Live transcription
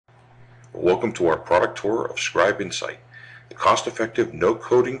Welcome to our product tour of Scribe Insight, the cost-effective,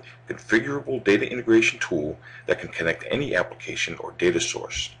 no-coding, configurable data integration tool that can connect any application or data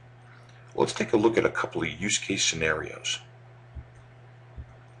source. Let's take a look at a couple of use case scenarios.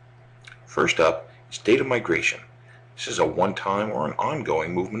 First up is data migration. This is a one-time or an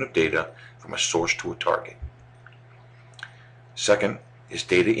ongoing movement of data from a source to a target. Second is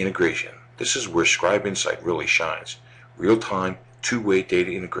data integration. This is where Scribe Insight really shines. Real-time, two-way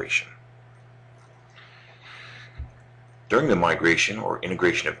data integration. During the migration or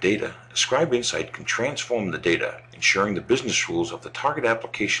integration of data, Scribe Insight can transform the data, ensuring the business rules of the target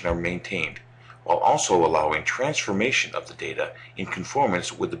application are maintained, while also allowing transformation of the data in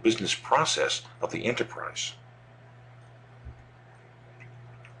conformance with the business process of the enterprise.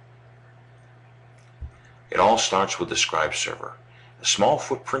 It all starts with the Scribe server, a small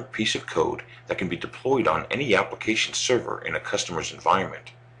footprint piece of code that can be deployed on any application server in a customer's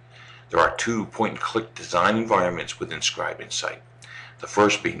environment. There are two point-and-click design environments within Scribe Insight, the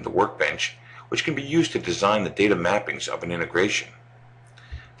first being the workbench, which can be used to design the data mappings of an integration.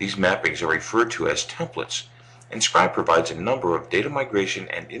 These mappings are referred to as templates, and Scribe provides a number of data migration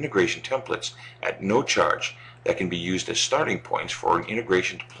and integration templates at no charge that can be used as starting points for an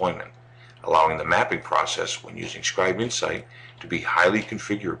integration deployment, allowing the mapping process when using Scribe Insight to be highly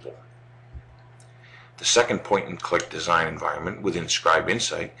configurable. The second point-and-click design environment within Scribe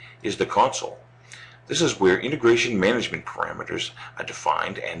Insight is the console. This is where integration management parameters are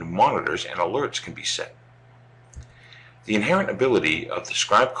defined and monitors and alerts can be set. The inherent ability of the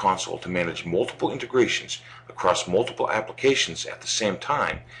Scribe console to manage multiple integrations across multiple applications at the same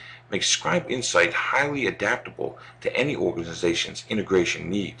time makes Scribe Insight highly adaptable to any organization's integration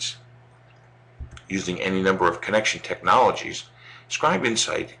needs. Using any number of connection technologies, Scribe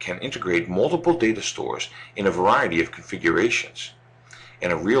Insight can integrate multiple data stores in a variety of configurations.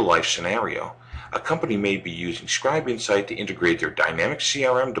 In a real-life scenario, a company may be using Scribe Insight to integrate their Dynamics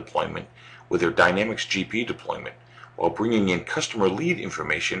CRM deployment with their Dynamics GP deployment while bringing in customer lead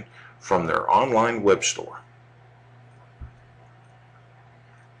information from their online web store.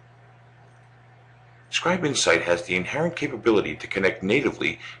 Scribe Insight has the inherent capability to connect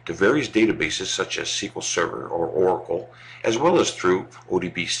natively to various databases such as SQL Server or Oracle, as well as through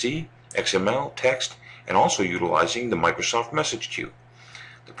ODBC, XML, text, and also utilizing the Microsoft Message Queue.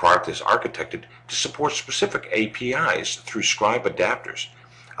 The product is architected to support specific APIs through Scribe adapters,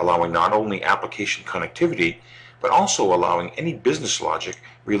 allowing not only application connectivity, but also allowing any business logic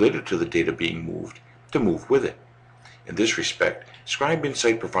related to the data being moved to move with it. In this respect, Scribe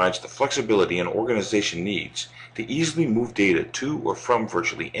Insight provides the flexibility an organization needs to easily move data to or from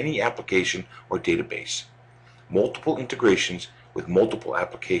virtually any application or database. Multiple integrations with multiple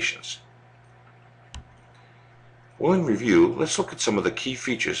applications. Well, in review, let's look at some of the key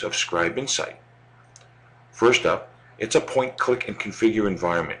features of Scribe Insight. First up, it's a point, click, and configure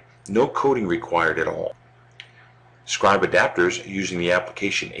environment. No coding required at all. Scribe adapters using the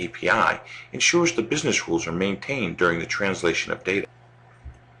application API ensures the business rules are maintained during the translation of data.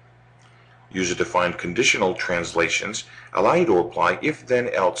 User-defined conditional translations allow you to apply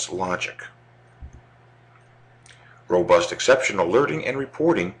if-then-else logic. Robust exception alerting and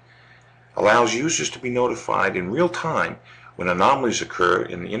reporting allows users to be notified in real time when anomalies occur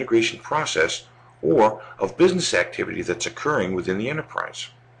in the integration process or of business activity that's occurring within the enterprise.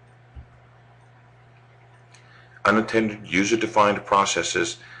 Unintended user-defined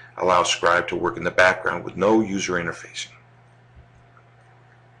processes allow Scribe to work in the background with no user interfacing.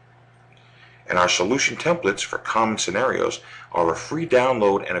 And our solution templates for common scenarios are a free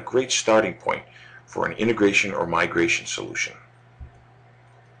download and a great starting point for an integration or migration solution.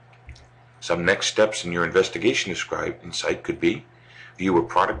 Some next steps in your investigation of Scribe Insight could be view a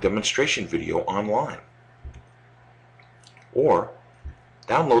product demonstration video online, or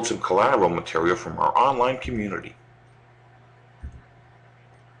download some collateral material from our online community.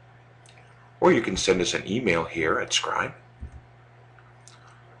 Or you can send us an email here at Scribe,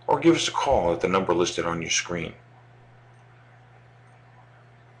 or give us a call at the number listed on your screen.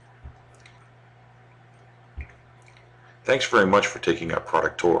 Thanks very much for taking our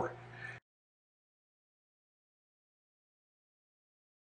product tour.